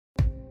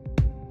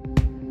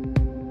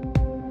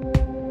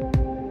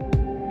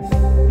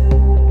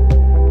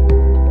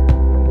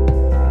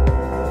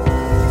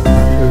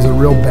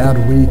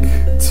bad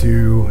week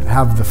to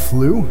have the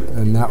flu,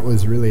 and that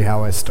was really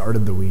how I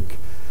started the week.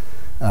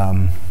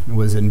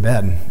 Was in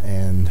bed,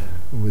 and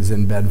was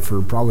in bed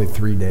for probably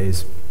 3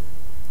 days.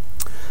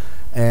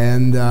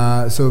 And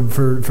so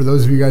for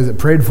those of you guys that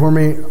prayed for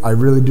me, I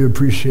really do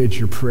appreciate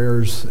your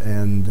prayers,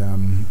 and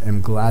am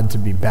glad to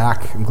be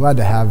back. I'm glad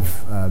to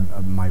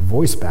have my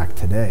voice back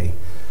today,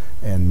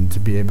 and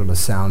to be able to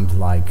sound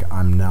like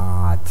I'm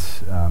not,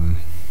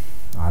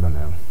 I don't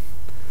know,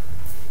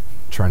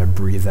 trying to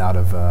breathe out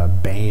of a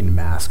Bane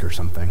mask or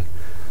something.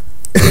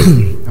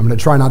 I'm going to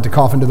try not to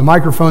cough into the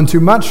microphone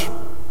too much,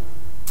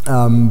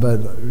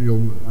 but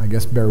you'll, I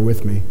guess, bear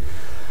with me.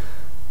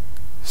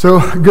 So,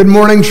 good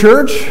morning,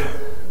 church.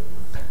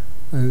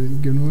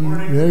 Good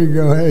morning. There you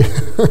go. Hey,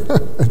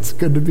 it's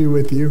good to be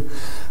with you.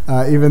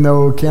 Even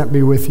though we can't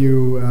be with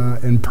you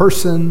in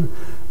person,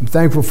 I'm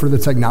thankful for the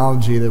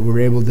technology that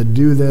we're able to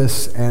do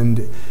this.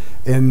 And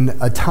in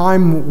a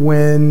time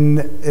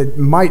when it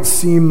might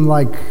seem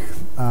like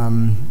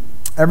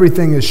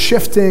everything is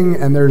shifting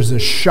and there's a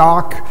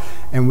shock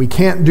and we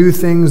can't do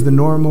things the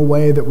normal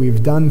way that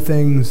we've done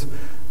things,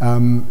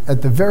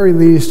 at the very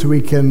least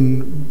we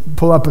can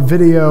pull up a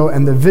video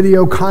and the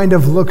video kind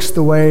of looks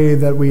the way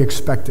that we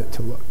expect it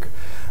to look.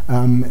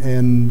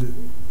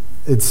 And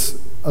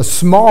it's a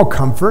small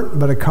comfort,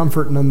 but a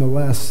comfort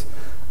nonetheless,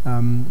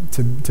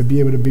 to be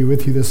able to be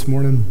with you this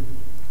morning.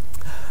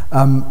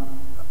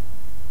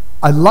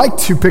 I'd like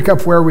to pick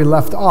up where we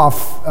left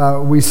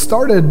off. We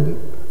started,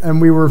 and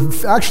we were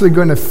actually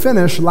going to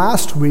finish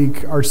last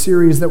week our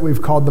series that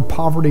we've called The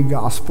Poverty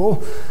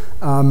Gospel.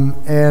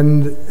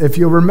 And if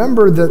you'll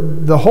remember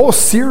the whole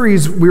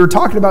series, we were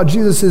talking about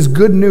Jesus'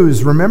 good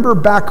news. Remember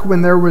back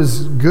when there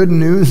was good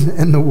news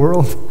in the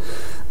world?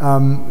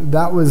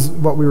 That was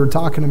what we were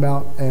talking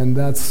about, and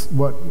that's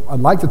what I'd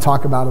like to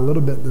talk about a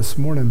little bit this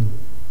morning.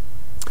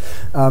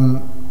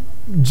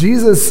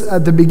 Jesus,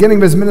 at the beginning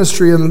of his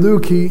ministry in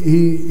Luke,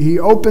 he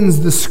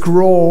opens the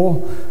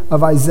scroll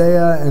of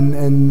Isaiah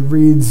and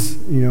reads,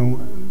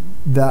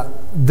 that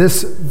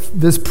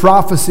this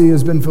prophecy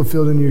has been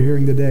fulfilled in your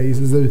hearing today. He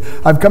says,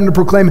 I've come to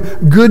proclaim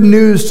good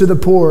news to the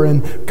poor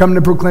and come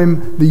to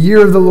proclaim the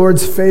year of the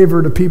Lord's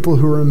favor to people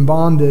who are in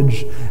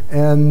bondage.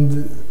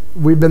 And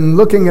we've been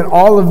looking at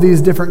all of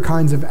these different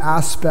kinds of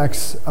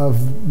aspects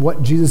of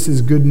what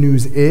Jesus' good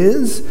news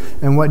is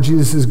and what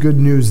Jesus' good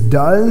news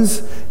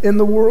does in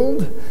the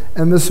world.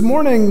 And this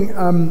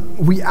morning,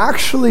 we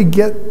actually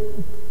get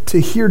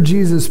to hear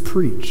Jesus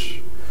preach.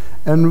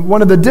 And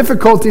one of the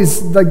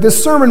difficulties, like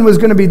this sermon was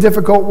going to be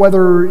difficult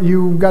whether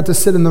you got to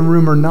sit in the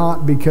room or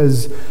not,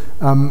 because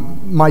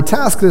my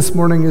task this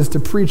morning is to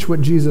preach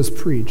what Jesus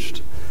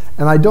preached.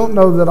 And I don't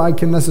know that I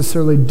can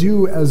necessarily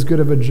do as good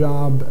of a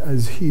job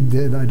as he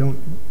did. I don't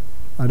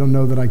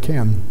know that I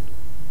can.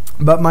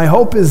 But my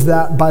hope is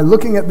that by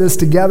looking at this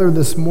together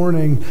this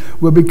morning,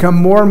 we'll become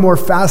more and more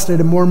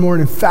fascinated, more and more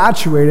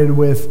infatuated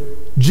with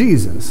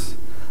Jesus.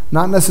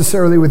 Not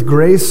necessarily with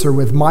Grace or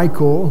with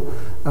Michael,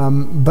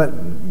 but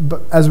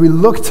as we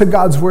look to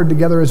God's word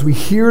together, as we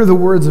hear the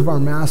words of our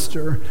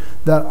Master,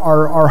 that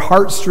our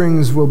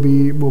heartstrings will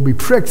be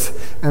pricked,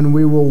 and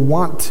we will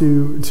want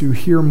to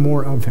hear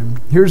more of him.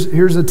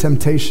 Here's a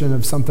temptation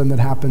of something that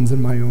happens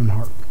in my own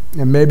heart,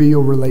 and maybe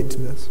you'll relate to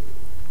this.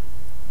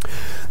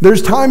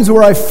 There's times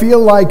where I feel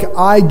like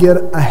I get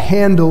a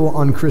handle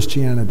on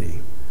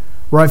Christianity,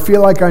 where I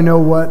feel like I know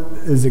what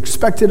is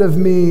expected of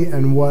me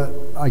and what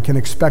I can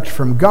expect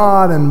from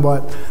God and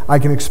what I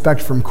can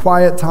expect from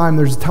quiet time.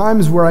 There's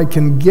times where I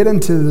can get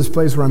into this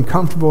place where I'm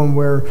comfortable and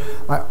where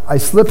I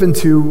slip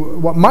into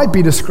what might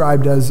be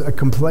described as a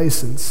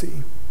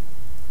complacency.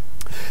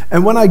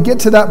 And when I get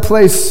to that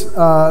place,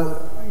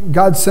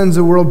 God sends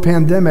a world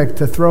pandemic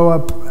to throw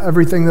up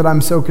everything that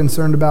I'm so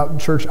concerned about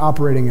church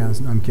operating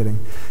as. No, I'm kidding.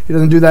 He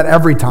doesn't do that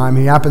every time.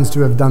 He happens to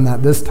have done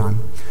that this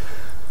time.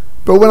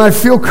 But when I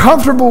feel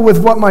comfortable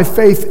with what my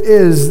faith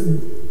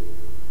is,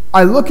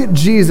 I look at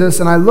Jesus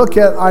and I look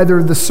at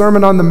either the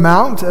Sermon on the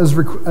Mount as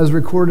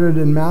recorded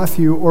in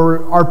Matthew,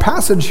 or our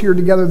passage here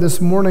together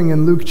this morning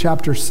in Luke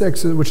chapter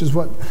 6, which is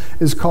what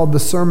is called the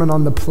Sermon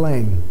on the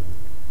Plain.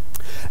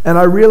 And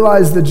I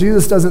realize that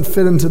Jesus doesn't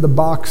fit into the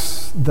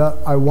box that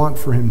I want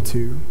for him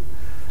to.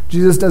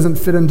 Jesus doesn't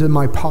fit into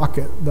my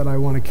pocket that I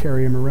want to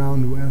carry him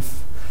around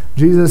with.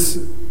 Jesus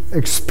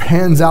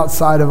expands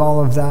outside of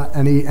all of that,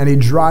 and he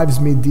drives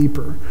me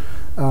deeper.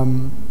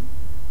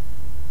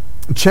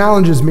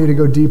 Challenges me to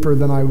go deeper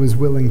than I was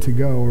willing to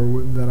go,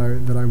 or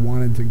that I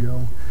wanted to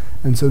go.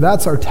 And so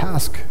that's our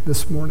task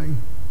this morning,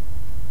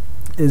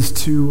 is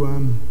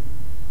to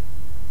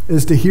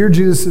hear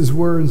Jesus'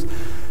 words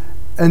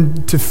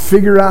and to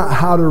figure out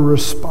how to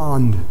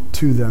respond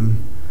to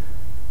them.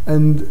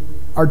 And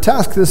our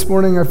task this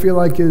morning, I feel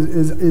like,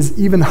 is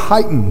even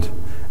heightened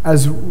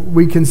as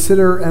we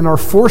consider and are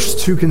forced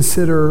to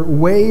consider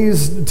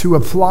ways to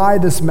apply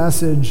this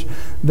message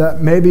that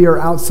maybe are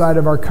outside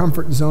of our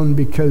comfort zone,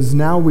 because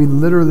now we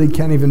literally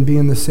can't even be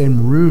in the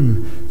same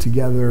room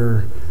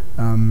together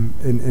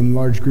in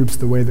large groups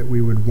the way that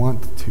we would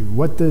want to.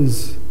 What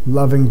does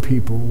loving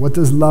people, what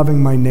does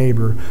loving my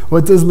neighbor,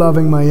 what does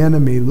loving my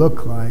enemy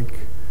look like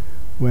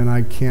when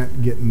I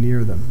can't get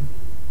near them?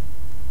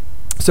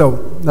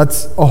 So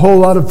that's a whole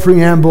lot of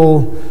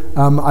preamble.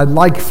 I'd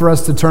like for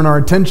us to turn our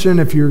attention,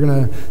 if you're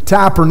going to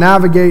tap or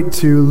navigate,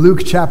 to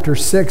Luke chapter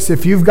 6.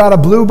 If you've got a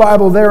blue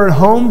Bible there at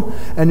home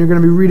and you're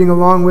going to be reading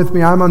along with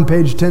me, I'm on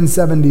page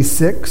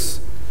 1076.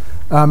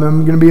 I'm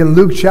going to be in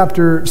Luke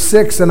chapter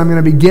 6, and I'm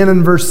going to begin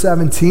in verse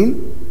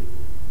 17.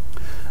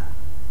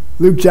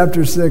 Luke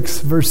chapter 6,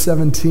 verse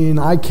 17.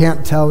 I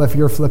can't tell if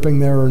you're flipping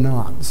there or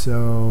not,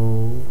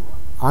 so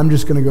I'm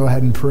just going to go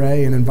ahead and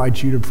pray and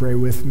invite you to pray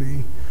with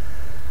me.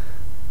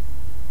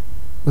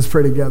 Let's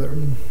pray together.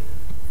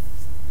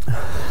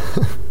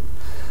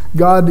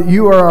 God,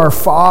 you are our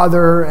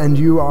Father, and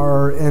you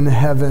are in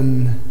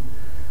heaven,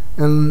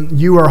 and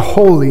you are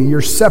holy,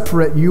 you're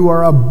separate, you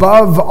are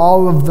above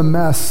all of the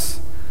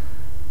mess.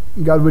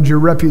 God, would your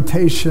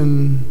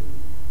reputation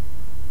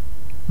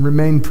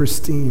remain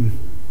pristine?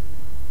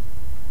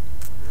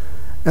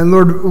 And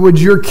Lord, would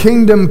your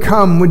kingdom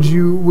come? Would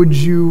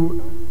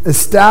you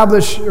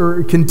establish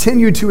or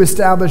continue to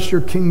establish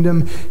your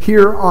kingdom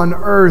here on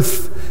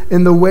earth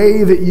in the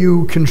way that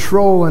you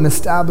control and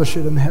establish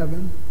it in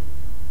heaven?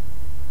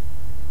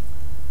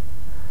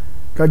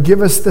 God,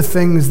 give us the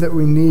things that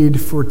we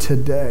need for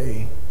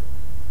today.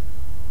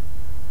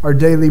 Our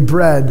daily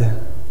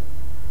bread,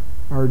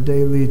 our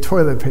daily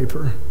toilet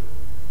paper.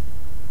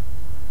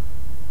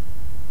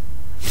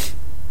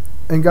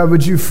 And God,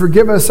 would you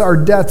forgive us our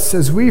debts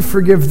as we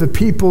forgive the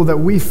people that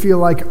we feel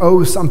like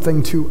owe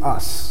something to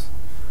us,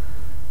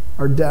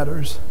 our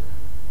debtors.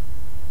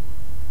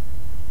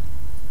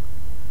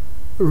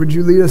 Or would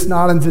you lead us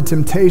not into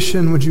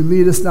temptation? Would you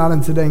lead us not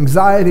into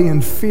anxiety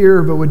and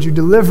fear, but would you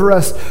deliver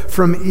us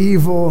from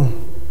evil?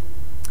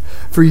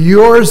 For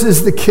yours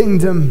is the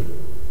kingdom,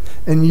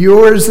 and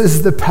yours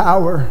is the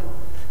power,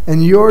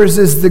 and yours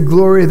is the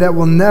glory that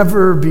will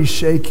never be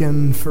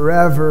shaken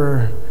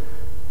forever.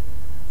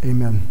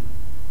 Amen.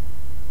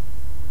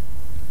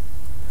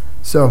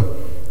 So,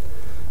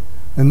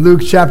 in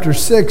Luke chapter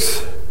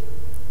 6,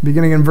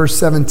 beginning in verse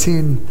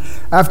 17,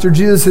 after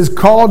Jesus has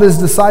called his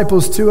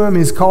disciples to him,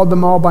 he's called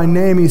them all by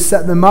name, he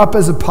set them up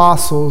as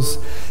apostles.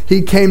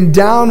 He came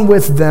down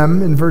with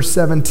them, in verse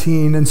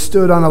 17, and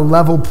stood on a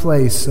level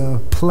place,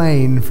 a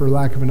plain, for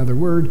lack of another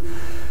word,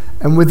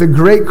 and with a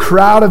great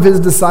crowd of his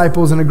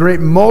disciples and a great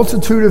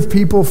multitude of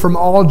people from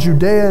all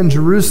Judea and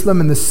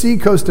Jerusalem and the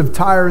seacoast of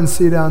Tyre and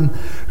Sidon,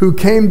 who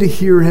came to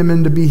hear him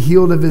and to be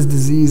healed of his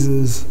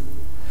diseases.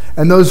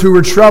 And those who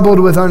were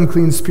troubled with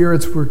unclean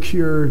spirits were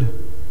cured.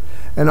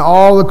 And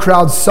all the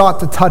crowd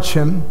sought to touch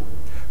him,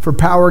 for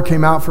power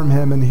came out from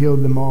him and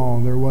healed them all.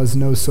 There was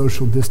no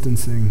social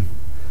distancing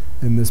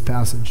in this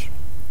passage.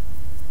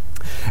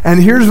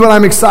 And here's what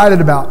I'm excited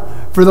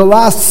about. For the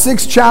last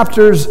 6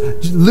 chapters,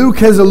 Luke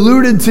has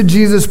alluded to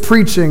Jesus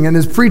preaching and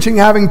his preaching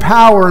having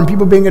power and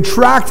people being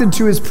attracted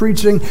to his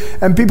preaching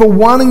and people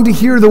wanting to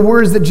hear the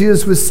words that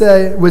Jesus was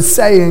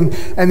saying.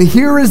 And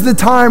here is the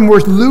time where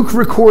Luke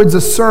records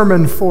a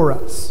sermon for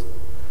us.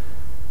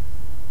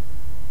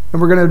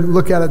 And we're going to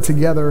look at it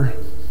together.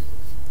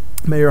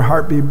 May your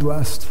heart be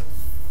blessed.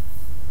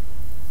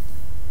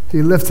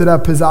 He lifted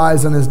up his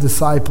eyes on his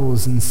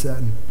disciples and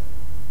said,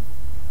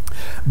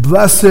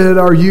 "Blessed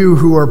are you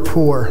who are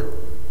poor,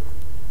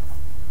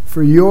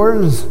 for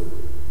yours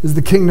is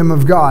the kingdom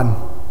of God.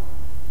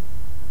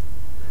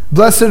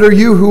 Blessed are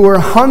you who are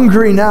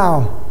hungry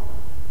now,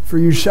 for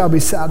you shall be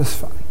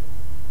satisfied.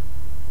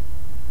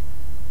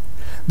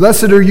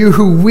 Blessed are you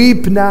who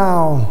weep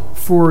now,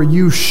 for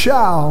you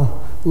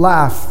shall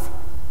laugh.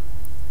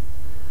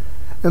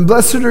 And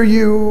blessed are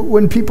you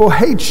when people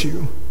hate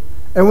you,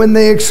 and when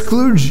they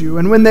exclude you,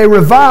 and when they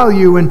revile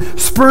you, and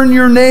spurn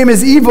your name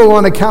as evil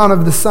on account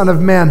of the Son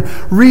of Man.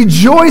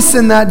 Rejoice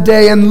in that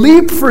day, and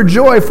leap for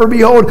joy, for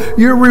behold,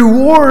 your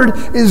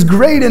reward is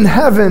great in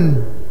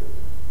heaven.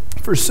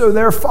 For so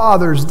their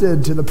fathers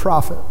did to the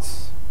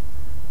prophets.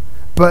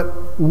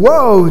 But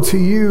woe to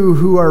you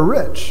who are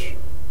rich,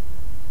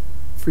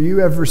 for you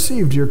have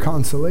received your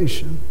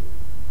consolation.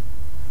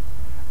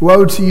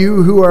 Woe to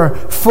you who are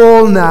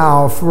full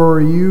now,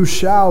 for you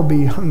shall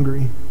be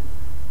hungry.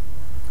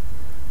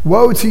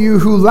 Woe to you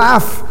who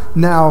laugh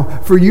now,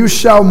 for you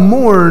shall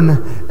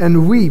mourn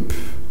and weep.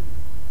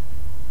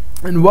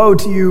 And woe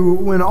to you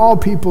when all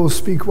people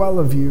speak well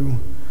of you,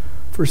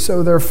 for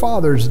so their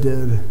fathers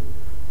did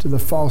to the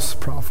false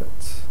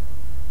prophets."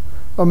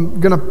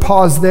 I'm going to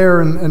pause there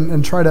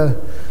and try to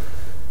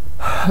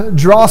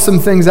draw some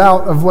things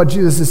out of what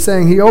Jesus is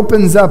saying. He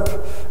opens up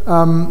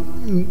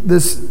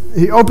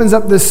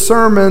this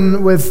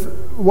sermon with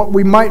what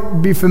we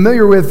might be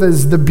familiar with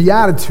as the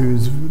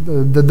Beatitudes,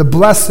 the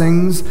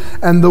blessings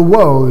and the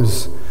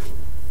woes.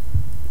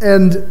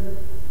 And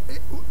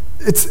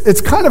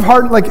it's kind of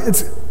hard,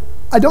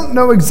 I don't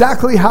know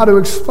exactly how to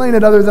explain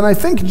it other than I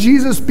think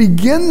Jesus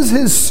begins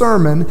his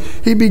sermon,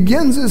 he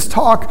begins his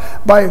talk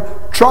by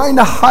trying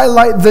to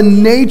highlight the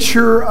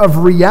nature of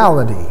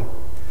reality.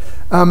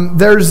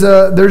 There's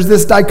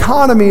this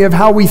dichotomy of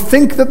how we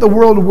think that the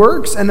world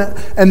works and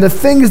the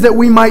things that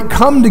we might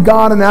come to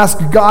God and ask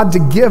God to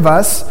give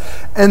us.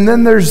 And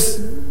then there's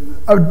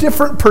a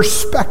different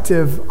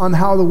perspective on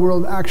how the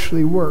world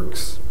actually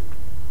works.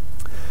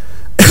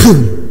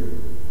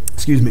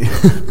 Excuse me.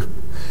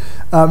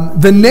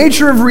 The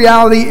nature of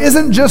reality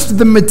isn't just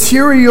the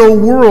material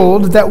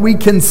world that we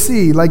can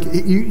see. Like,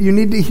 you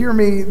need to hear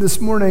me this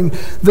morning.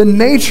 The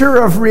nature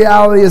of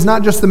reality is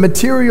not just the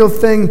material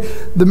thing,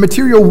 the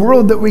material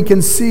world that we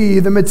can see,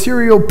 the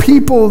material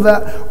people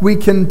that we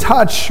can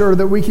touch or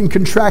that we can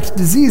contract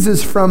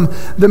diseases from,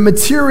 the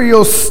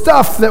material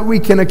stuff that we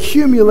can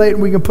accumulate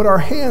and we can put our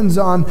hands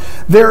on.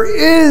 There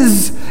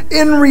is,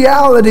 in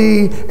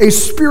reality, a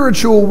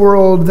spiritual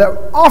world that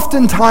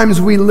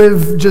oftentimes we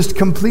live just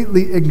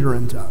completely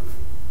ignorant of.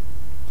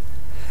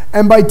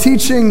 And by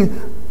teaching,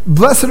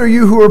 blessed are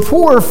you who are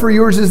poor, for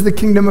yours is the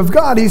kingdom of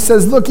God, he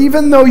says, look,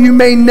 even though you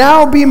may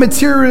now be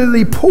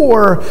materially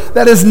poor,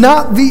 that is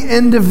not the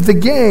end of the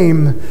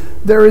game.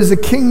 There is a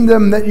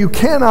kingdom that you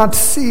cannot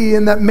see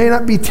and that may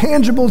not be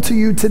tangible to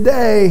you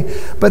today,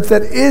 but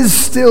that is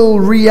still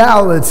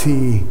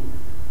reality.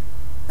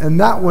 And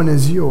that one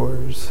is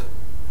yours.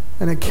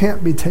 And it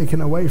can't be taken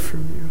away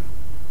from you.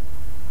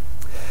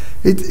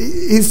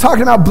 He's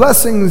talking about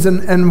blessings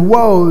and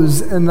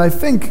woes, and I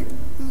think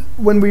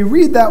when we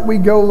read that, we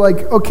go like,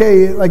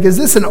 okay, like, is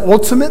this an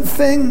ultimate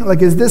thing?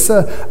 Like, is this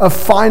a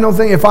final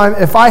thing? If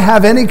I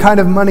have any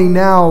kind of money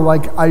now,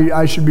 like,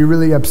 I should be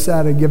really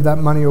upset and give that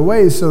money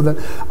away so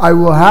that I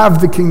will have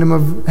the kingdom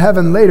of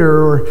heaven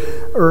later,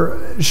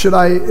 or should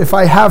I, if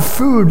I have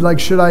food, like,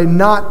 should I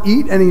not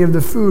eat any of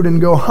the food and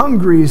go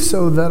hungry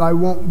so that I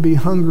won't be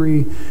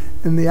hungry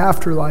in the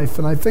afterlife?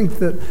 And I think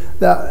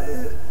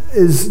that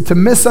is to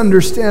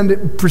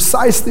misunderstand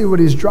precisely what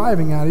he's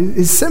driving at.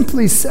 He's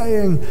simply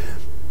saying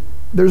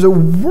there's a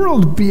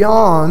world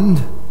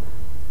beyond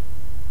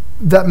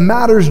that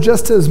matters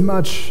just as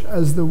much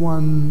as the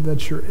one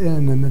that you're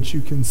in and that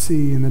you can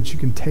see and that you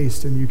can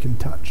taste and you can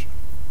touch.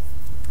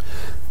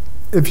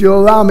 If you'll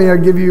allow me, I'll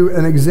give you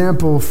an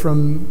example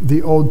from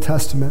the Old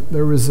Testament.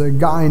 There was a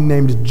guy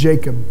named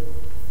Jacob.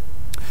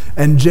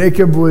 And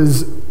Jacob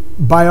was,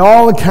 by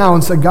all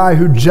accounts, a guy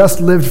who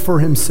just lived for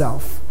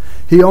himself.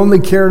 He only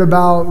cared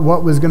about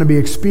what was going to be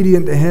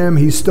expedient to him.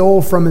 He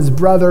stole from his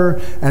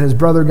brother, and his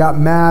brother got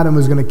mad and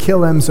was going to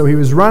kill him. So he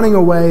was running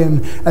away,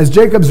 and as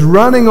Jacob's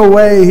running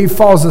away, he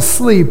falls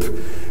asleep.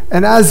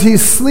 And as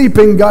he's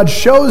sleeping, God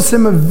shows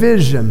him a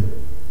vision.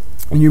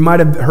 And you might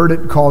have heard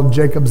it called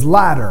Jacob's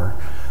ladder,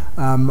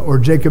 or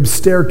Jacob's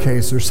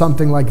staircase, or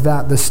something like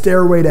that, the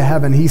stairway to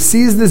heaven. He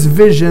sees this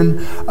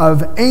vision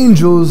of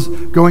angels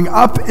going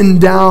up and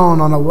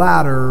down on a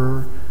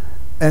ladder,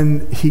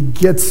 and he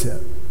gets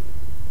it.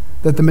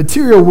 That the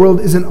material world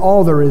isn't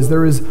all there is.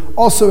 There is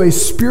also a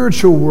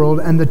spiritual world,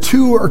 and the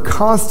two are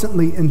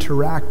constantly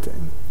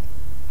interacting.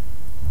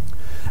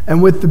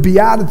 And with the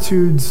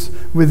Beatitudes,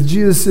 with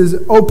Jesus'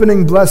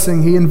 opening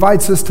blessing, he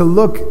invites us to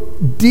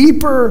look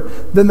deeper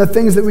than the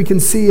things that we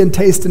can see and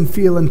taste and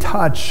feel and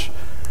touch,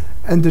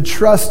 and to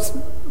trust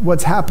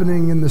what's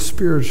happening in the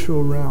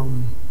spiritual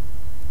realm.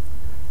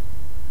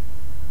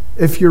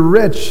 If you're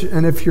rich,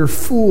 and if you're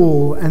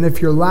full, and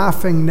if you're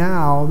laughing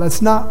now,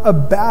 that's not a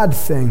bad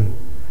thing.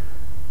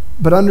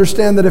 But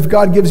understand that if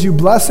God gives you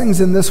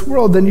blessings in this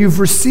world, then you've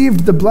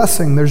received the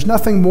blessing. There's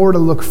nothing more to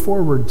look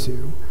forward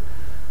to.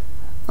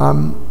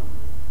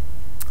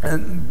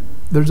 And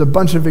there's a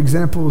bunch of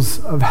examples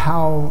of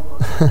how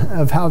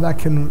that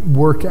can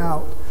work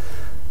out.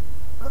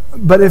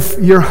 But if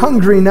you're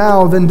hungry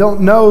now, then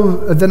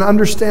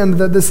understand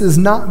that this is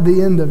not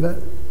the end of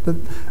it. That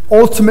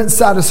ultimate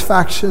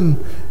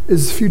satisfaction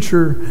is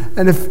future.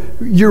 And if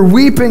you're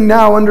weeping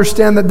now,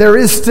 understand that there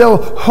is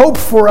still hope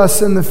for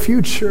us in the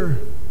future.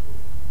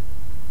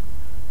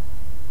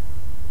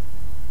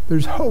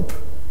 There's hope.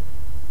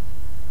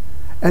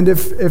 And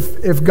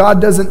if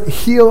God doesn't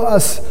heal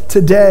us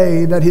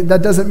today,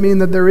 that doesn't mean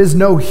that there is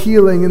no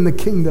healing in the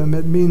kingdom.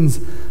 It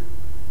means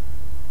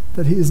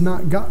that He's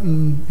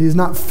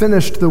not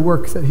finished the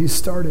work that He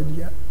started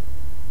yet.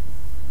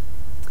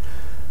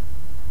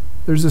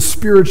 There's a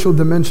spiritual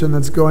dimension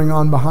that's going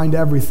on behind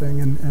everything,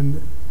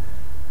 and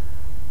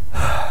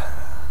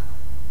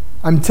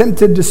I'm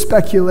tempted to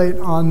speculate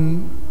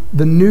on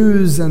the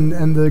news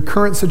and the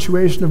current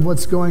situation of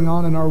what's going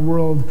on in our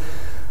world,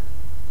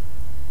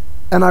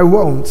 and I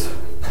won't,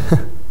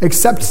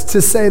 except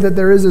to say that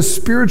there is a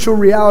spiritual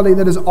reality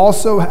that is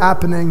also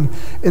happening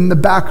in the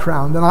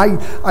background. And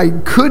I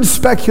could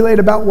speculate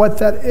about what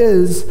that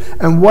is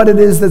and what it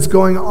is that's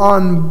going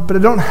on, but I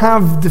don't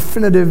have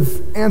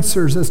definitive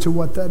answers as to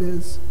what that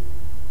is.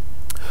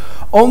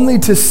 Only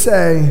to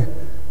say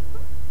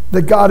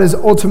that God is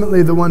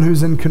ultimately the one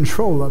who's in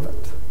control of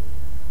it.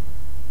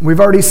 We've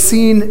already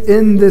seen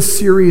in this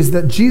series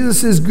that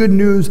Jesus' good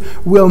news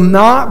will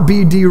not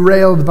be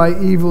derailed by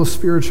evil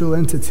spiritual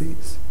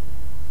entities.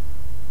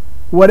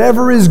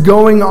 Whatever is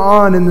going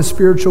on in the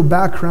spiritual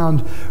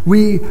background,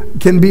 we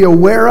can be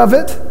aware of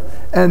it,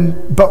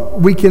 But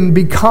we can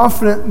be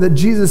confident that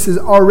Jesus is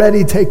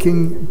already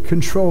taking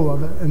control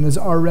of it and is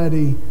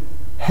already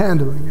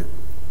handling it.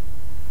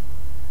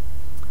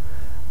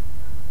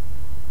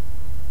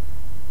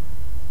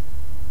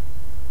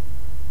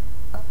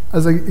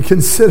 As I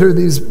consider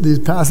these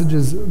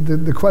passages,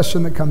 the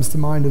question that comes to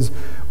mind is,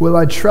 will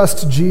I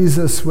trust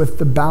Jesus with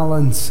the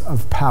balance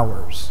of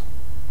powers?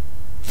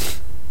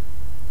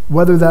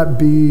 Whether that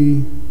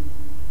be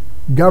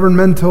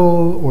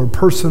governmental or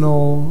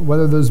personal,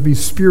 whether those be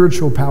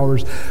spiritual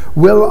powers,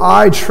 will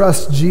I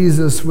trust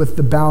Jesus with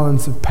the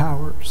balance of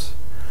powers?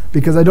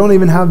 Because I don't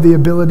even have the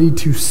ability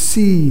to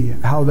see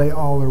how they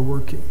all are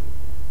working.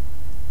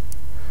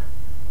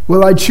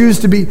 Will I choose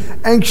to be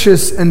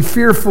anxious and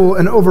fearful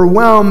and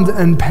overwhelmed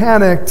and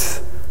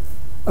panicked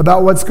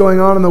about what's going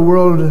on in the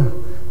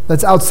world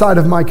that's outside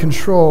of my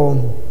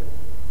control?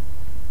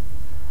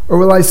 Or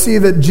will I see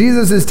that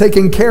Jesus is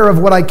taking care of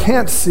what I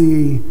can't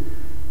see,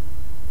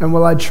 and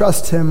will I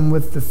trust him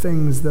with the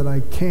things that I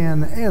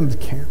can and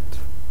can't?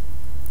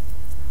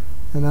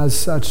 And as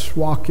such,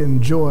 walk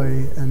in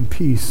joy and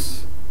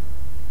peace.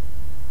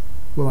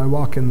 Will I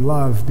walk in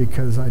love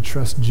because I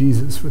trust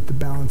Jesus with the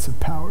balance of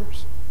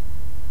powers?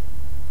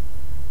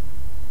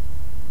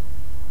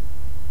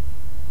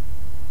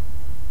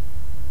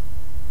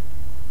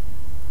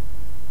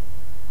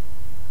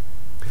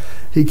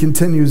 He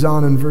continues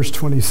on in verse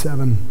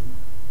 27.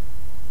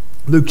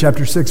 Luke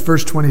chapter 6,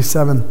 verse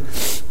 27.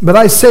 But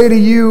I say to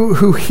you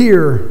who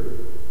hear,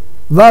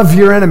 love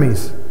your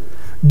enemies.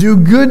 Do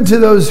good to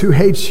those who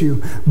hate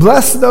you.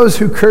 Bless those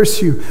who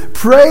curse you.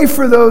 Pray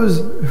for those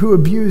who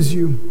abuse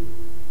you.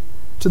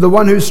 To the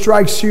one who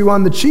strikes you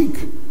on the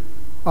cheek,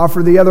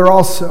 offer the other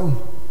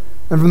also.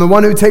 And from the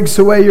one who takes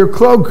away your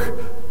cloak,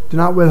 do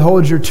not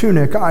withhold your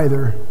tunic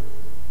either.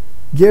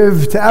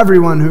 Give to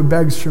everyone who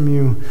begs from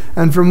you,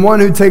 and from one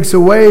who takes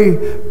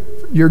away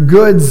your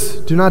goods,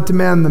 do not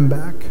demand them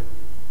back.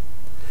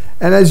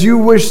 And as you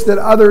wish that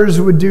others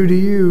would do to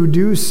you,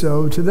 do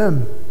so to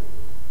them.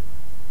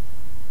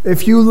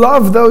 If you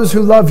love those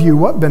who love you,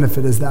 what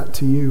benefit is that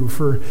to you?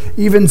 For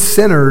even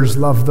sinners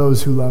love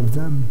those who love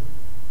them.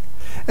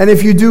 And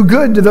if you do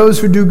good to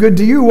those who do good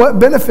to you, what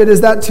benefit is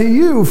that to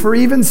you? For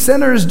even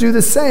sinners do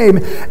the same.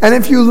 And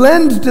if you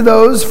lend to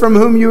those from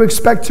whom you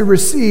expect to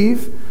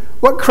receive,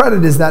 what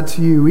credit is that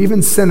to you?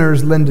 Even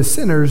sinners lend to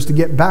sinners to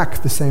get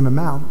back the same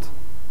amount.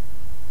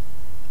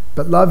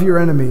 But love your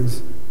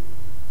enemies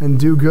and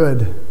do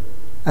good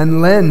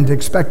and lend,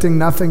 expecting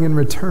nothing in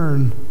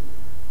return,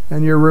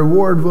 and your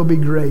reward will be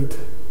great,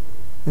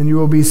 and you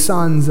will be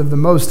sons of the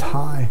Most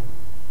High,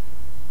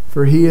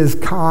 for he is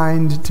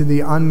kind to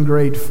the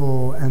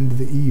ungrateful and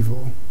the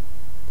evil.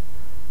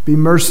 Be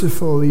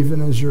merciful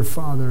even as your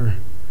Father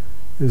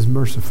is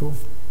merciful.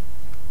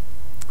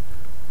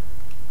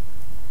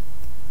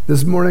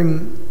 This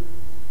morning,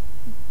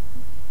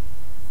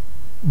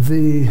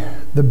 the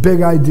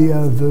big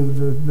idea,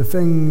 the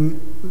thing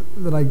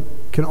that I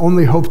can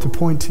only hope to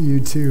point to you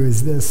to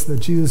is this, that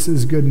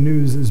Jesus' good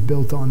news is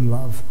built on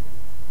love.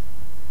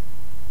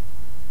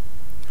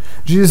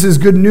 Jesus'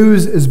 good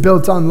news is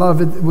built on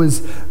love. It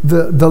was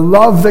the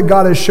love that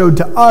God has showed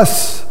to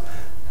us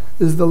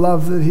is the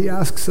love that he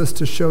asks us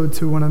to show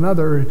to one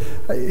another.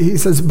 He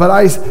says, but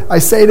I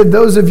say to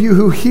those of you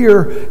who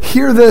hear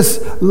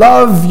this,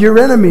 love your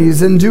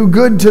enemies and do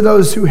good to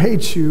those who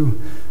hate you.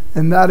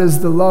 And that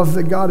is the love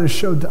that God has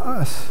showed to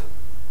us.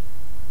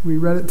 We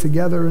read it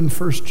together in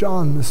 1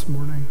 John this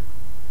morning.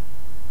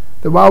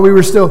 That while we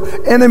were still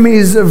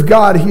enemies of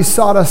God, he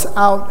sought us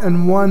out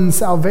and won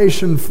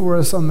salvation for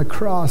us on the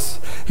cross.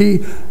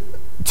 He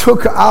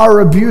took our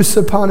abuse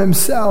upon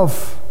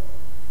himself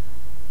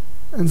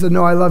and said,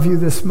 no, I love you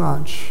this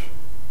much.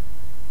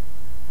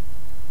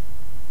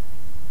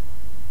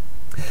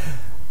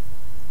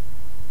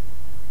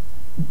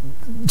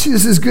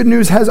 Jesus' good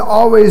news has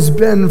always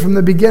been, from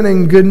the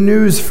beginning, good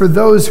news for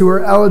those who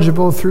are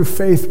eligible through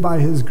faith by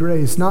his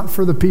grace, not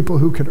for the people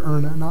who could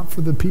earn it, not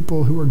for the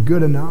people who are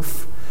good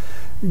enough.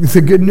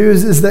 The good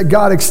news is that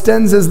God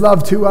extends his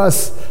love to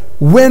us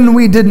when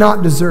we did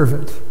not deserve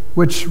it,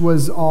 which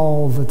was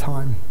all the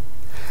time.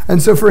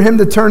 And so for him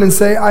to turn and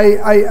say,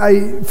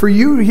 for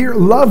you here,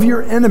 love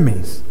your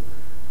enemies,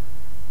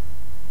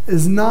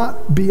 is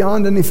not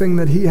beyond anything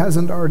that he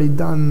hasn't already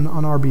done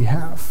on our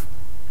behalf.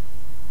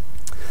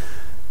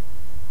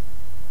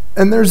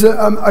 And there's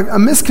a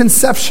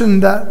misconception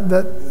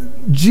that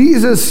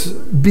Jesus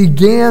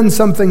began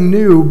something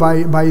new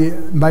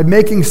by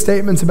making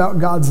statements about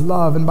God's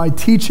love and by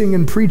teaching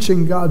and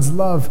preaching God's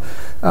love.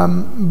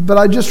 But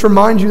I just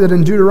remind you that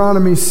in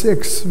Deuteronomy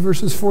 6,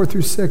 verses 4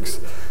 through 6,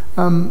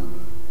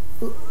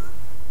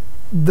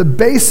 the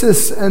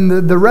basis and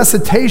the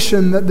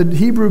recitation that the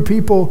Hebrew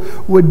people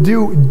would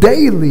do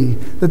daily,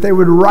 that they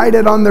would write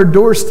it on their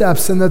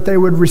doorsteps and that they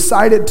would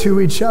recite it to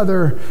each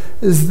other,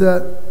 is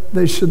that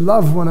they should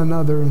love one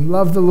another and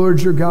love the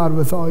Lord your God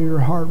with all your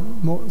heart,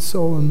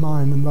 soul, and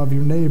mind, and love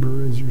your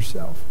neighbor as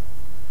yourself.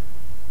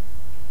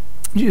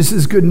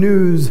 Jesus' good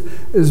news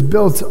is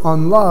built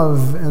on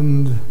love,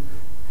 and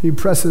he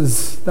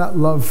presses that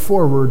love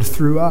forward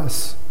through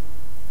us.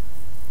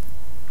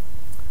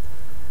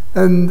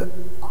 And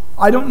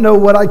I don't know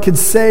what I could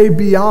say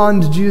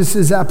beyond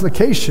Jesus'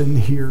 application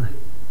here.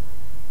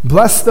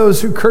 Bless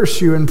those who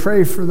curse you and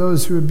pray for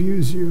those who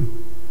abuse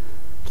you.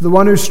 To the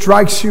one who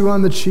strikes you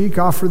on the cheek,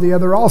 offer the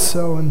other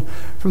also. And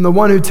from the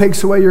one who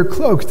takes away your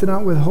cloak, do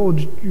not withhold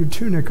your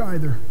tunic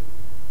either.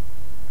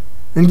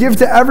 And give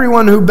to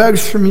everyone who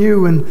begs from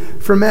you, and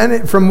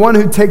from one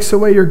who takes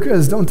away your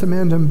goods, don't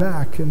demand him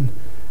back. And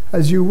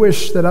as you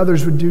wish that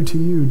others would do to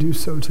you, do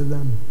so to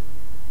them.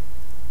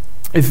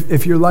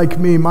 If you're like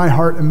me, my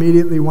heart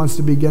immediately wants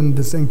to begin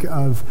to think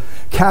of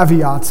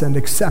caveats and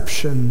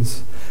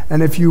exceptions.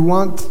 And if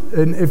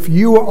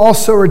you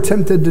also are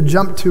tempted to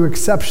jump to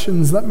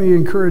exceptions, let me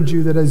encourage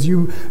you that as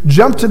you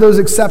jump to those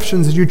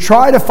exceptions, as you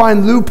try to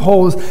find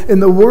loopholes in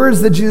the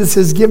words that Jesus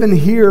has given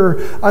here,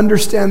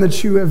 understand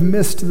that you have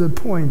missed the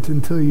point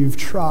until you've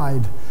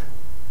tried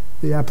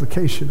the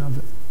application of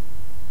it.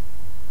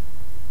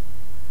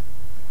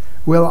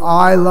 Will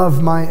I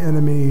love my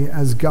enemy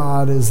as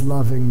God is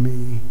loving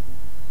me?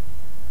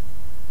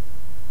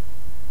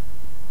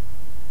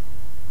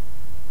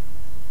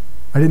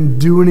 I didn't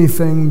do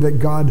anything that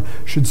God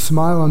should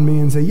smile on me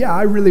and say, yeah,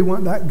 I really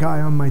want that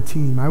guy on my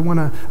team. I want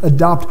to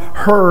adopt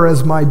her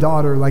as my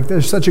daughter. Like,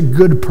 they're such a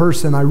good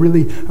person. I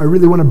really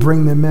want to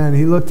bring them in.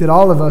 He looked at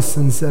all of us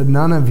and said,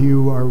 none of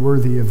you are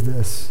worthy of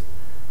this.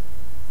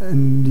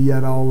 And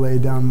yet I'll lay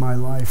down my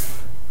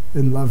life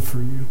in love for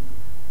you.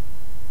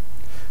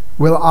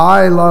 Will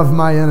I love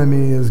my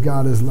enemy as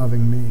God is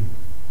loving me?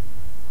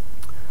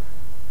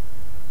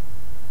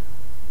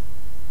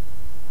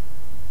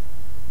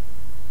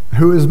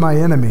 Who is my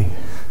enemy?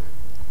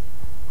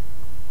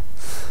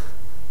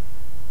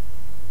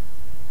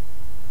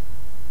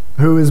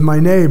 Who is my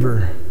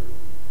neighbor?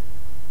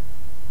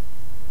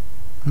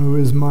 Who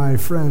is my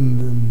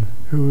friend? And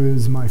who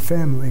is my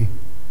family?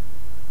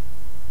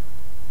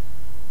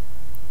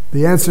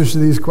 The answers to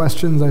these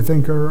questions, I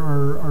think,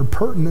 are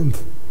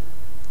pertinent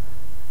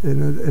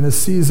in a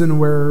season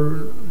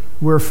where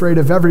we're afraid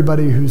of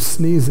everybody who's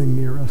sneezing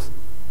near us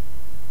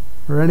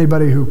or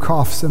anybody who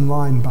coughs in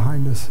line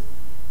behind us.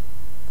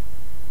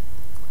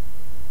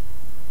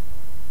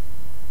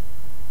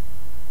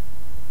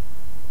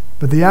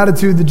 But the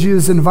attitude that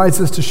Jesus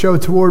invites us to show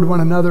toward one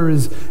another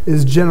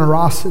is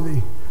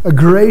generosity, a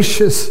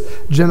gracious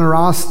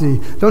generosity.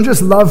 Don't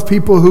just love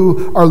people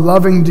who are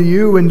loving to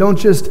you, and don't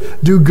just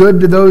do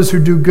good to those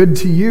who do good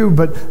to you,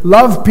 but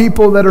love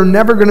people that are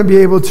never going to be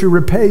able to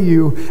repay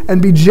you,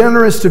 and be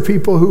generous to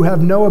people who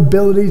have no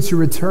ability to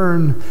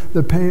return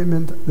the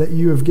payment that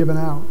you have given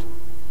out.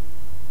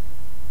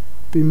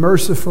 Be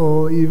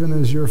merciful even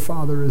as your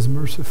Father is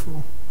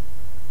merciful.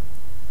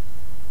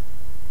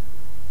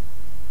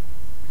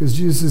 Because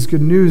Jesus'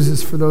 good news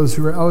is for those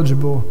who are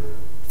eligible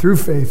through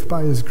faith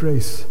by his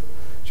grace.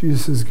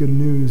 Jesus' good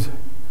news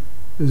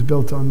is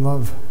built on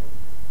love.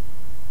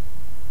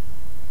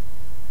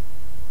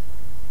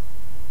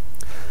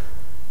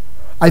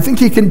 I think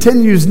he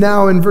continues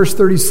now in verse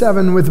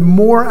 37 with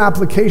more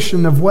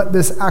application of what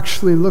this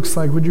actually looks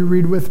like. Would you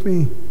read with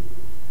me?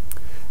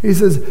 He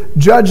says,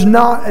 judge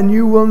not and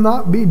you will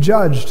not be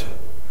judged.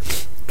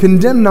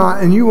 Condemn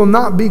not and you will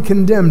not be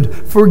condemned.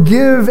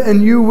 Forgive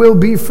and you will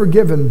be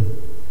forgiven.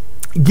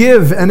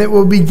 Give, and it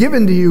will be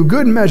given to you.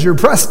 Good measure,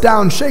 pressed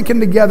down, shaken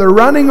together,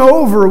 running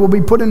over will be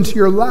put into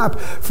your lap.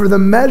 For the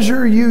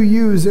measure you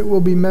use, it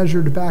will be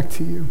measured back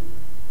to you.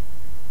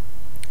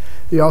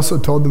 He also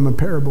told them a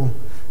parable.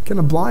 Can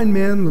a blind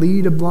man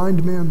lead a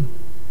blind man?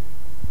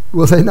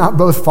 Will they not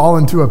both fall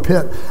into a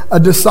pit? A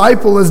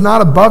disciple is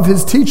not above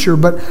his teacher,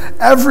 but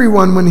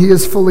everyone, when he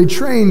is fully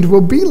trained,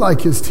 will be like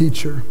his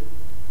teacher.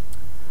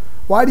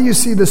 Why do you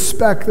see the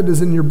speck that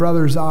is in your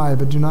brother's eye,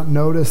 but do not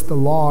notice the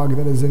log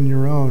that is in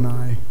your own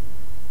eye?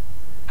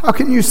 How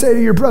can you say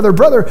to your brother,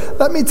 brother,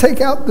 let me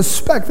take out the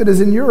speck that is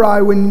in your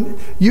eye, when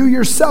you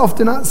yourself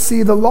do not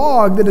see the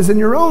log that is in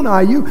your own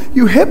eye?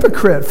 You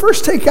hypocrite.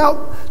 First take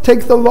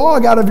the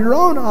log out of your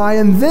own eye,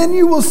 and then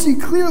you will see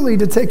clearly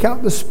to take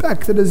out the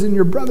speck that is in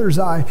your brother's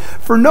eye.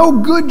 For no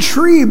good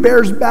tree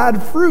bears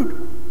bad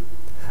fruit,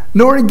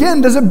 nor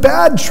again does a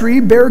bad tree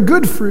bear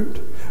good fruit.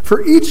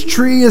 For each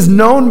tree is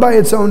known by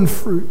its own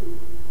fruit.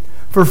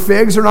 For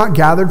figs are not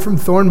gathered from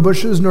thorn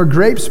bushes, nor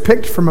grapes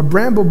picked from a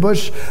bramble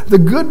bush. The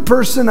good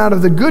person out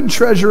of the good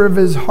treasure of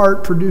his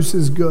heart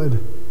produces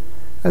good,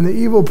 and the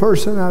evil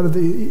person out of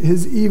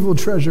his evil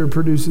treasure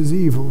produces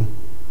evil.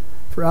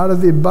 For out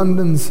of the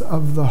abundance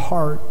of the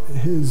heart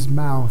his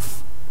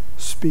mouth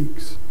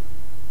speaks.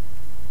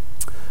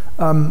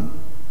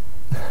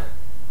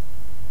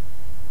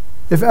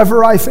 If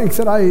ever I think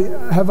that I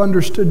have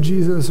understood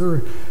Jesus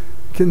or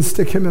can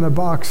stick him in a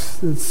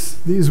box, it's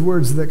these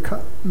words that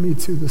cut me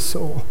to the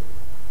soul.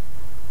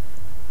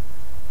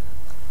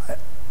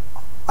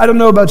 I don't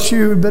know about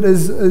you, but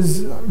as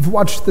I've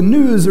watched the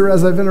news or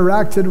as I've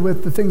interacted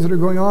with the things that are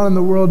going on in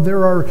the world,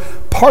 there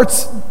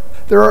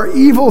are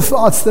evil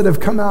thoughts that have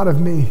come out of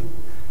me,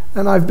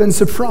 and I've been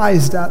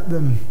surprised at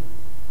them.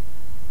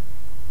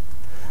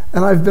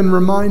 And I've been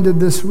reminded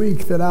this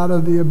week that out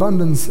of the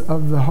abundance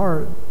of the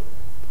heart,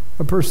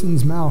 a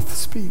person's mouth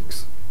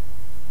speaks.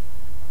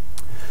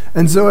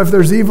 And so if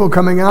there's evil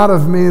coming out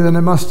of me, then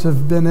it must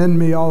have been in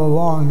me all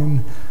along.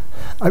 And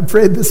I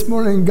prayed this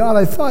morning, God,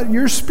 I thought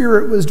your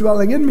Spirit was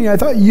dwelling in me. I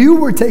thought you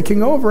were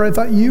taking over. I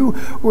thought you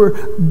were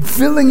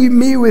filling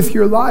me with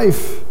your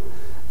life.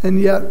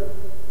 And yet,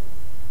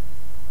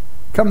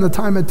 come the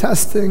time of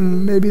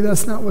testing, maybe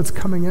that's not what's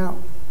coming out.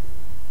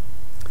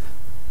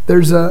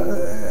 There's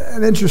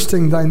an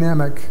interesting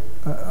dynamic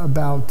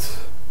about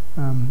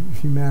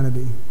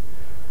humanity.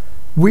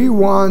 We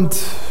want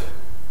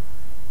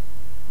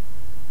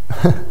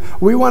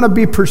to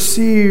be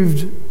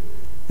perceived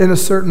in a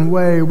certain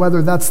way,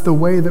 whether that's the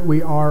way that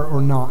we are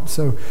or not.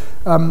 So,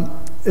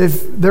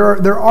 if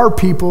there are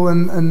people,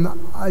 and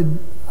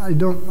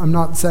I'm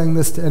not saying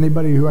this to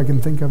anybody who I can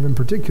think of in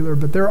particular,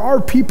 but there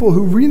are people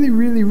who really,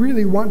 really,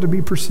 really want to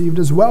be perceived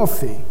as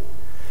wealthy,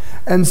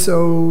 and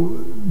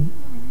so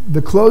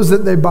the clothes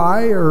that they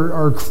buy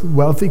are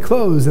wealthy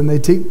clothes, and they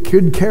take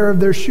good care of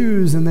their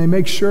shoes, and they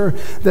make sure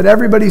that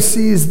everybody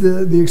sees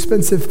the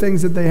expensive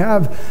things that they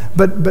have.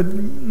 But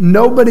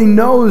nobody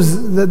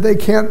knows that they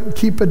can't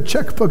keep a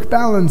checkbook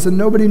balance, and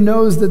nobody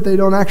knows that they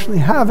don't actually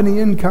have any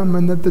income,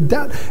 and that the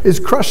debt is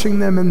crushing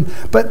them.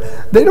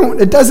 But they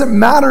don't. It doesn't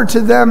matter to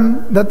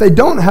them that they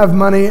don't have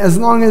money, as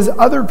long as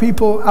other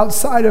people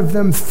outside of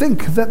them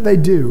think that they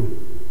do.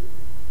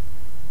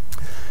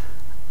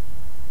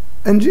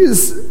 And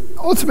Jesus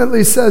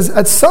ultimately says,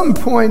 at some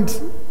point,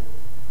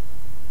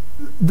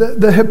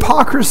 the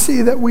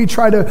hypocrisy that we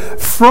try to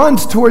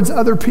front towards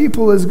other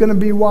people is going to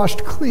be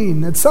washed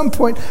clean. At some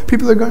point,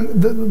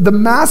 the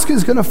mask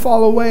is going to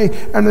fall away,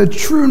 and the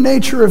true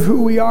nature of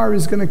who we are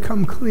is going to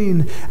come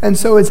clean. And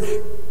so it's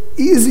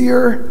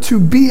easier to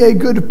be a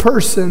good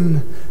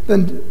person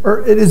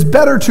or it is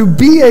better to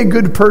be a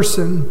good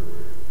person,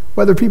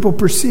 whether people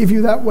perceive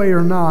you that way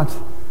or not,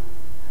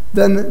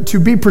 than to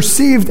be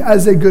perceived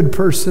as a good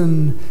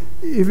person,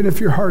 even if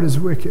your heart is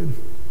wicked.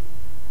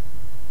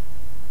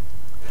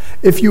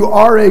 If you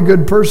are a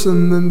good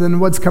person, then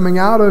what's coming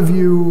out of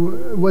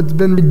you, what's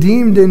been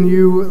redeemed in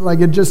you,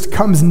 like it just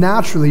comes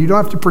naturally. You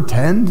don't have to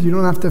pretend. You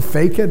don't have to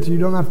fake it. You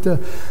don't have to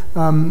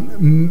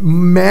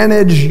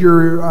manage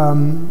your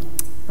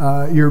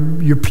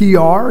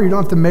PR. You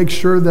don't have to make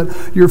sure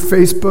that your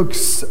Facebook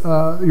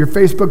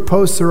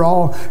posts are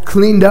all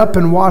cleaned up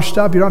and washed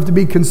up. You don't have to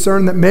be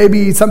concerned that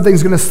maybe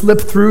something's going to slip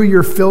through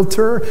your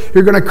filter.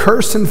 You're going to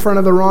curse in front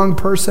of the wrong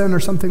person or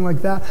something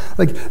like that.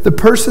 Like the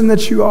person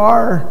that you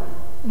are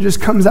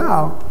just comes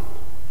out,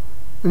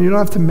 and you don't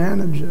have to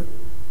manage it.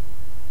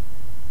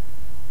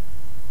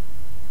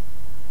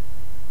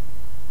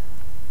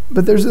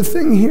 But there's a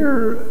thing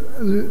here,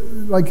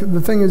 like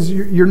the thing is,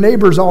 your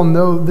neighbors all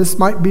know, this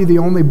might be the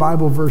only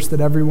Bible verse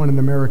that everyone in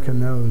America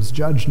knows.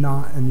 Judge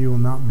not, and you will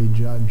not be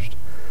judged.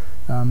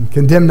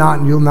 Condemn not,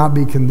 and you will not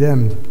be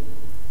condemned.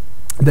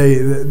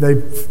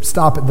 They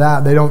stop at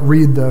that. They don't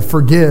read the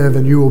forgive,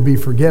 and you will be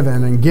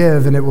forgiven, and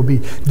give, and it will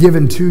be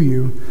given to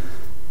you.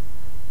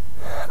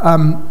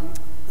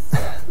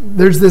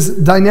 There's this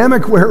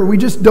dynamic where we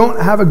just don't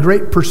have a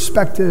great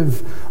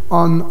perspective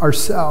on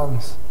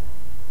ourselves.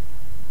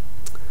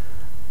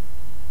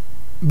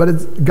 But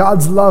it's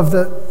God's love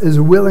that is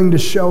willing to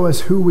show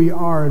us who we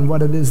are and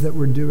what it is that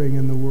we're doing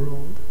in the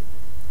world.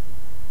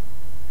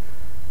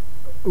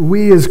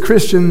 We as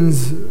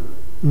Christians,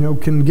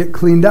 can get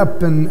cleaned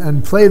up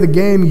and play the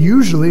game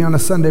usually on a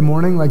Sunday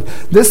morning. Like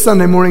this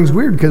Sunday morning's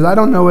weird because I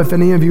don't know if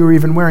any of you are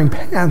even wearing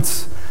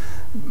pants.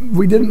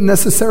 We didn't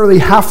necessarily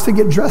have to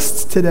get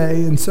dressed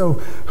today. And so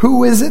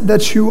who is it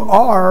that you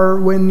are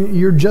when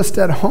you're just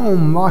at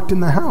home, locked in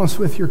the house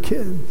with your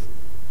kids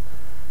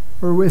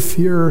or with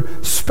your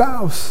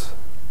spouse?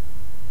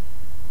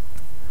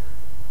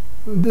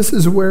 This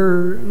is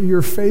where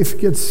your faith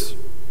gets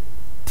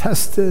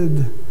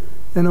tested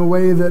in a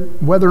way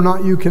that whether or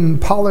not you can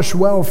polish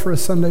well for a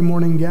Sunday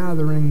morning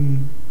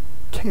gathering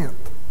can't.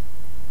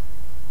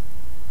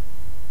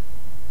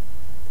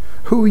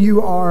 Who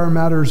you are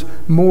matters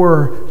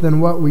more than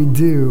what we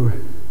do.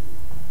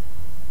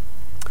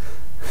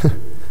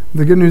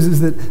 The good news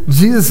is that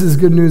Jesus'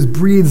 good news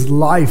breathes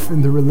life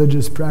into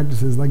religious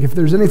practices. Like if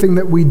there's anything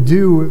that we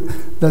do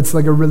that's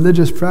like a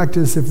religious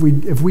practice, if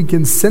we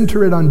can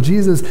center it on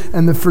Jesus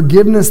and the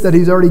forgiveness that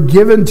he's already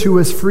given to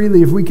us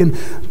freely, if we can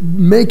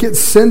make it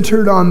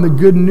centered on the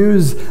good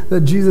news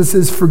that Jesus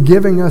is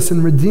forgiving us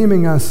and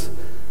redeeming us,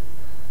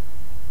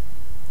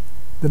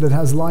 that it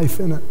has life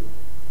in it.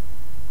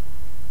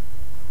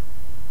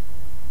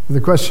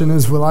 The question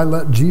is, will I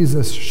let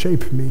Jesus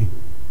shape me?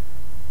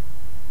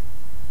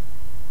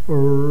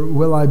 Or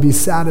will I be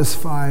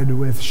satisfied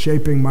with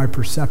shaping my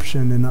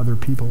perception in other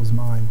people's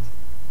minds?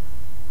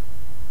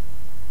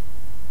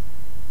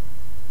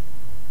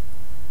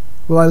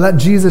 Will I let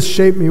Jesus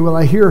shape me? Will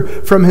I hear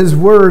from his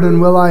word,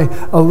 and will I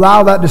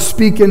allow that to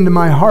speak into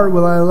my heart?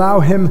 Will I allow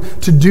him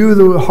to do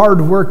the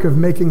hard work of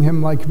making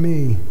him like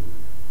me?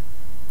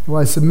 Will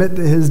I submit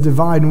to his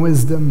divine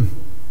wisdom?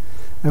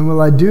 And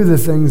will I do the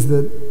things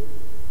that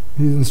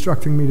he's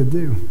instructing me to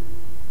do?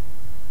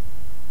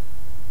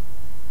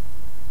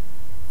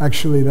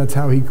 Actually, that's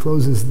how he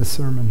closes the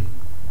sermon.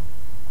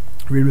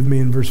 Read with me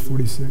in verse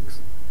 46.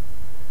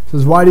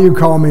 says, why do you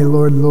call me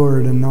Lord,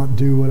 Lord, and not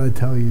do what I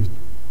tell you?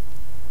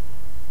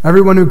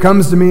 Everyone who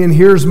comes to me and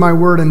hears my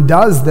word and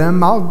does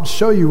them, I'll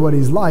show you what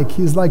he's like.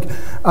 He's like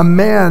a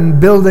man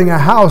building a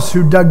house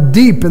who dug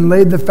deep and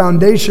laid the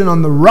foundation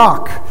on the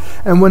rock.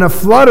 And when a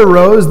flood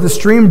arose, the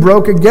stream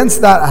broke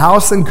against that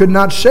house and could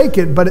not shake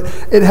it, but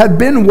it had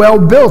been well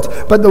built.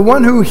 But the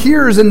one who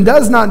hears and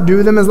does not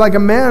do them is like a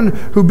man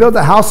who built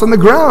a house on the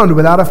ground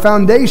without a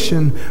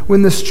foundation.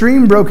 When the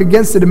stream broke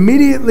against it,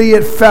 immediately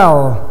it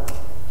fell,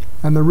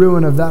 and the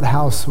ruin of that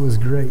house was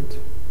great.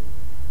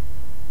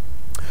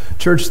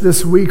 Church,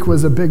 this week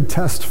was a big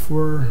test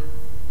for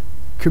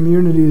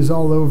communities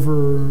all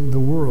over the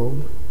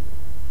world.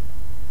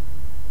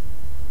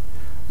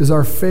 Is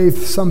our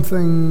faith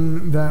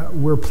something that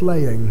we're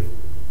playing?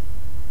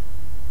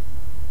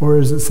 Or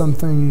is it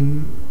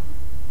something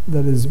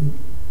that is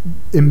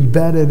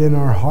embedded in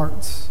our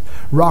hearts?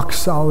 Rock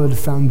solid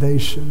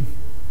foundation.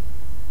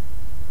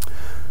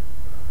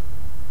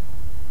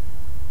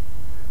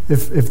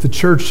 If the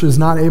church is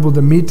not able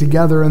to meet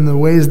together in the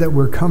ways that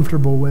we're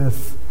comfortable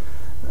with,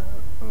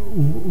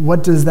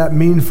 what does that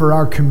mean for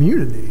our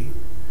community?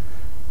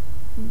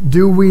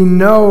 Do we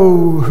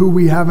know who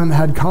we haven't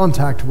had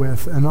contact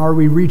with, and are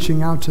we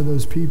reaching out to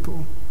those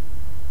people?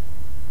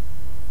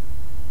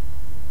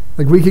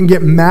 Like, we can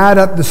get mad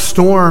at the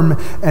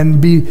storm and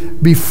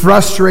be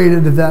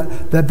frustrated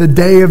that the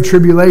day of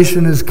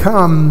tribulation has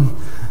come,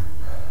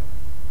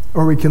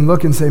 or we can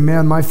look and say,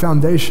 man, my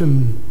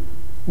foundation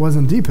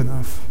wasn't deep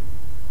enough.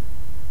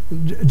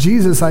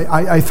 Jesus,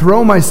 I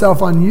throw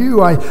myself on you.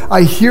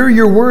 I hear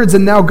your words,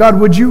 and now, God,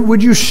 would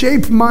you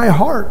shape my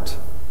heart?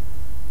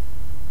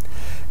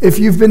 If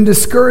you've been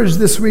discouraged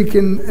this week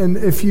and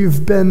if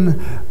you've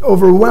been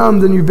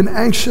overwhelmed and you've been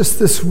anxious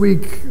this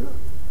week,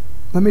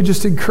 let me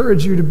just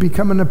encourage you to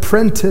become an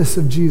apprentice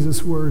of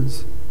Jesus'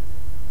 words.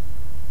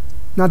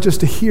 Not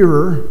just a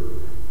hearer.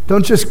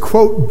 Don't just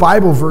quote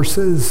Bible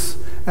verses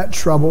at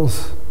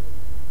troubles,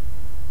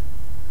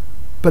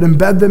 but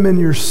embed them in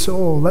your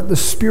soul. Let the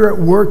Spirit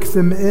work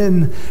them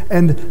in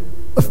and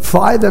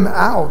apply them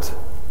out.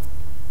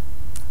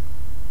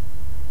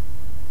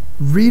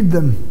 Read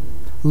them.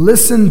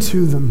 Listen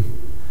to them.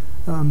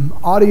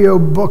 Audio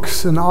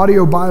books and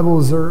audio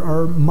Bibles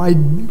are my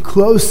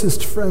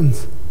closest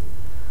friends,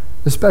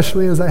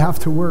 especially as I have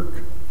to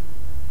work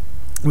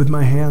with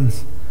my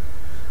hands.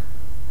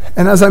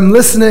 And as I'm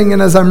listening and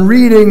as I'm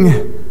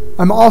reading,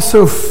 I'm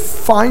also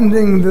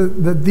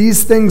finding that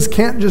these things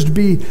can't just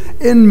be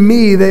in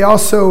me. They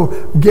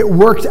also get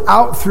worked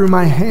out through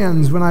my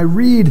hands. When I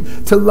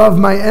read to love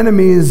my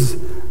enemies,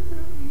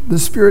 the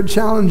Spirit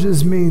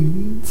challenges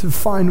me to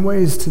find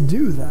ways to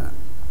do that.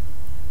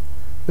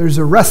 There's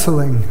a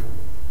wrestling.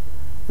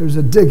 There's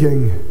a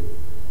digging.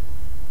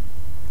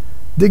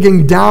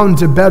 Digging down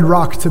to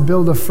bedrock to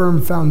build a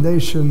firm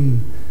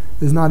foundation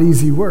is not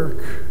easy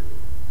work,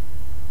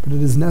 but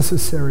it is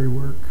necessary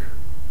work.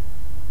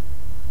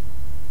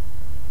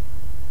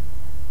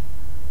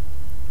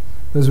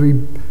 As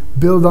we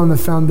build on the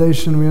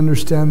foundation, we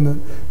understand that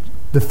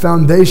the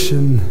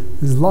foundation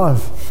is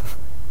love.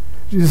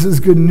 Jesus'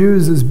 good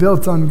news is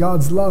built on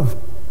God's love.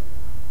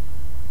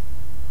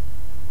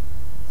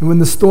 And when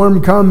the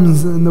storm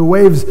comes and the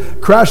waves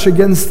crash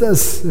against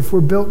us, if we're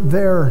built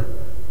there,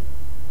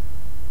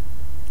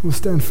 we'll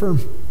stand firm.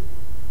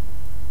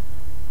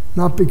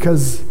 Not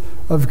because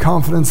of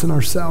confidence in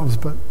ourselves,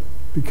 but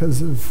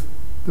because of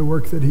the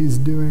work that He's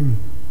doing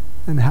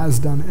and has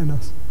done in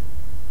us.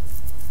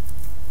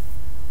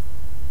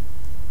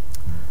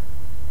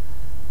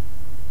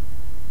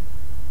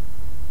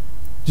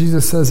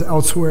 Jesus says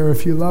elsewhere,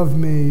 if you love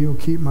me, you'll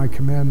keep my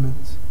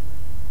commandments.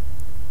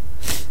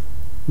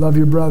 Love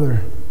your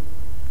brother.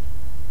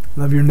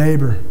 Love your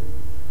neighbor.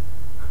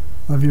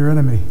 Love your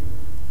enemy.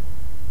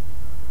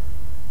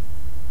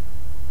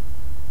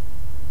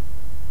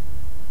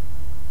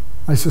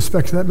 I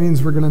suspect that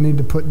means we're going to need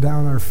to put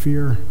down our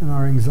fear and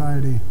our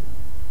anxiety.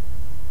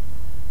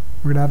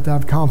 We're going to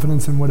have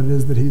confidence in what it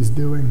is that He's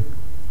doing.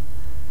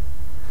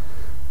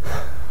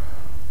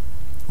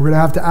 We're going to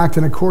have to act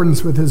in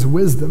accordance with His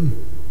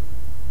wisdom,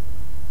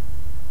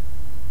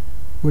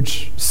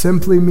 which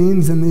simply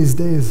means in these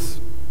days,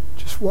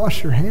 just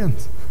wash your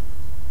hands.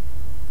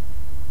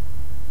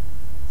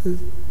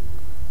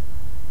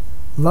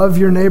 Love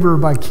your neighbor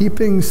by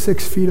keeping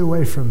 6 feet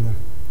away from them.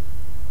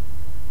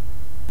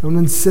 Don't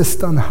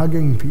insist on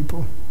hugging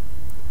people,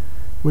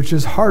 which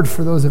is hard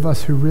for those of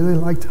us who really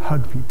like to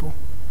hug people.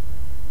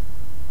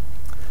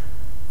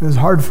 And it's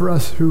hard for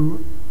us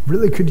who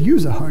really could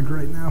use a hug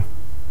right now.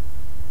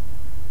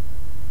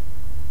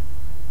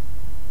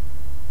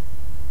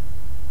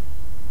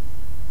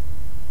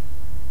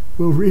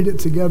 We'll read it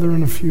together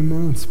in a few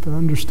minutes, but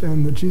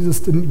understand that Jesus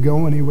didn't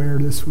go anywhere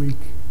this week.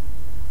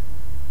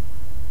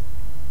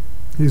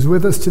 He's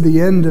with us to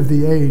the end of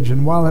the age,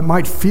 and while it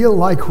might feel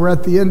like we're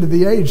at the end of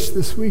the age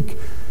this week,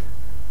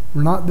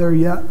 we're not there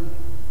yet.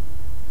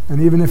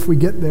 And even if we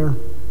get there,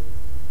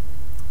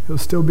 He'll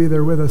still be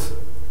there with us,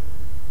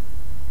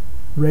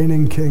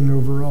 reigning King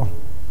over all.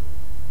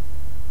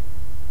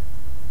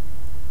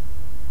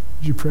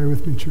 Would you pray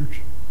with me,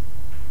 church?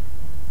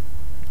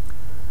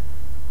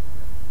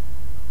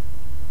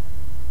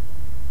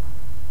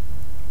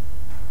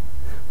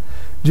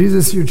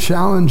 Jesus, you're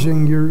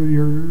challenging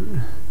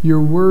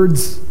your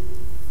words.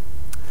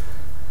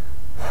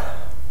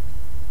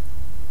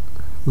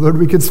 Lord,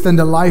 we could spend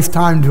a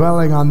lifetime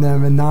dwelling on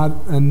them and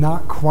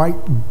not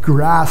quite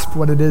grasp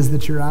what it is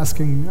that you're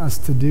asking us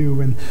to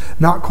do, and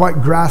not quite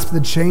grasp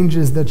the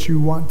changes that you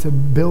want to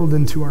build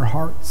into our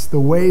hearts, the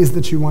ways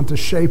that you want to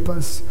shape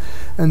us.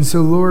 And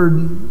so,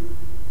 Lord,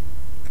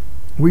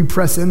 we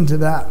press into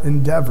that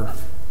endeavor.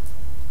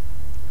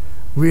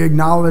 We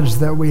acknowledge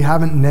that we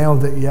haven't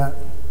nailed it yet.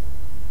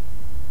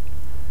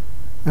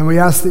 And we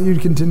ask that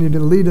you'd continue to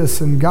lead us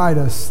and guide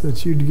us,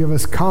 that you'd give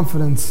us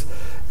confidence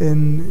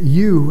in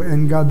you,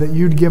 and God, that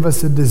you'd give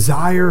us a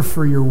desire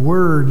for your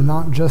word,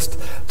 not just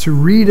to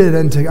read it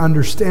and to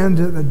understand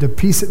it and to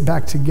piece it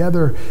back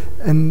together,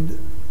 and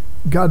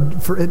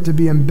God, for it to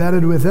be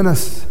embedded within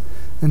us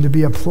and to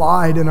be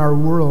applied in our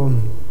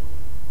world.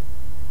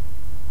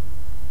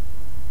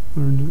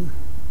 Lord,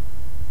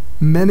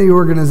 many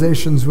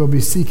organizations will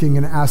be seeking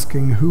and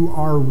asking, who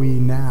are we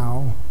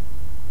now?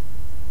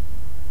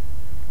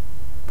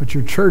 But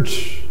your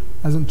church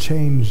hasn't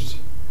changed.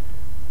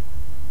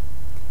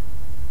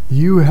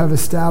 You have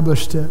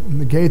established it, and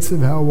the gates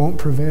of hell won't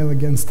prevail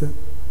against it.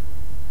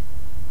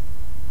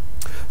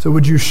 So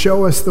would you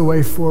show us the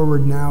way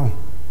forward now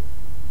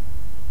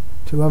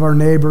to love our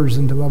neighbors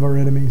and to love our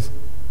enemies?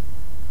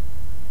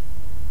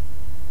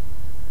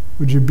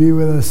 Would you be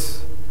with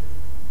us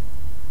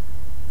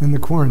in the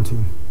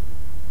quarantine?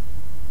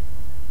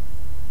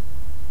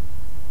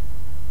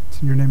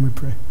 It's in your name we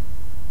pray.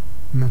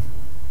 Amen.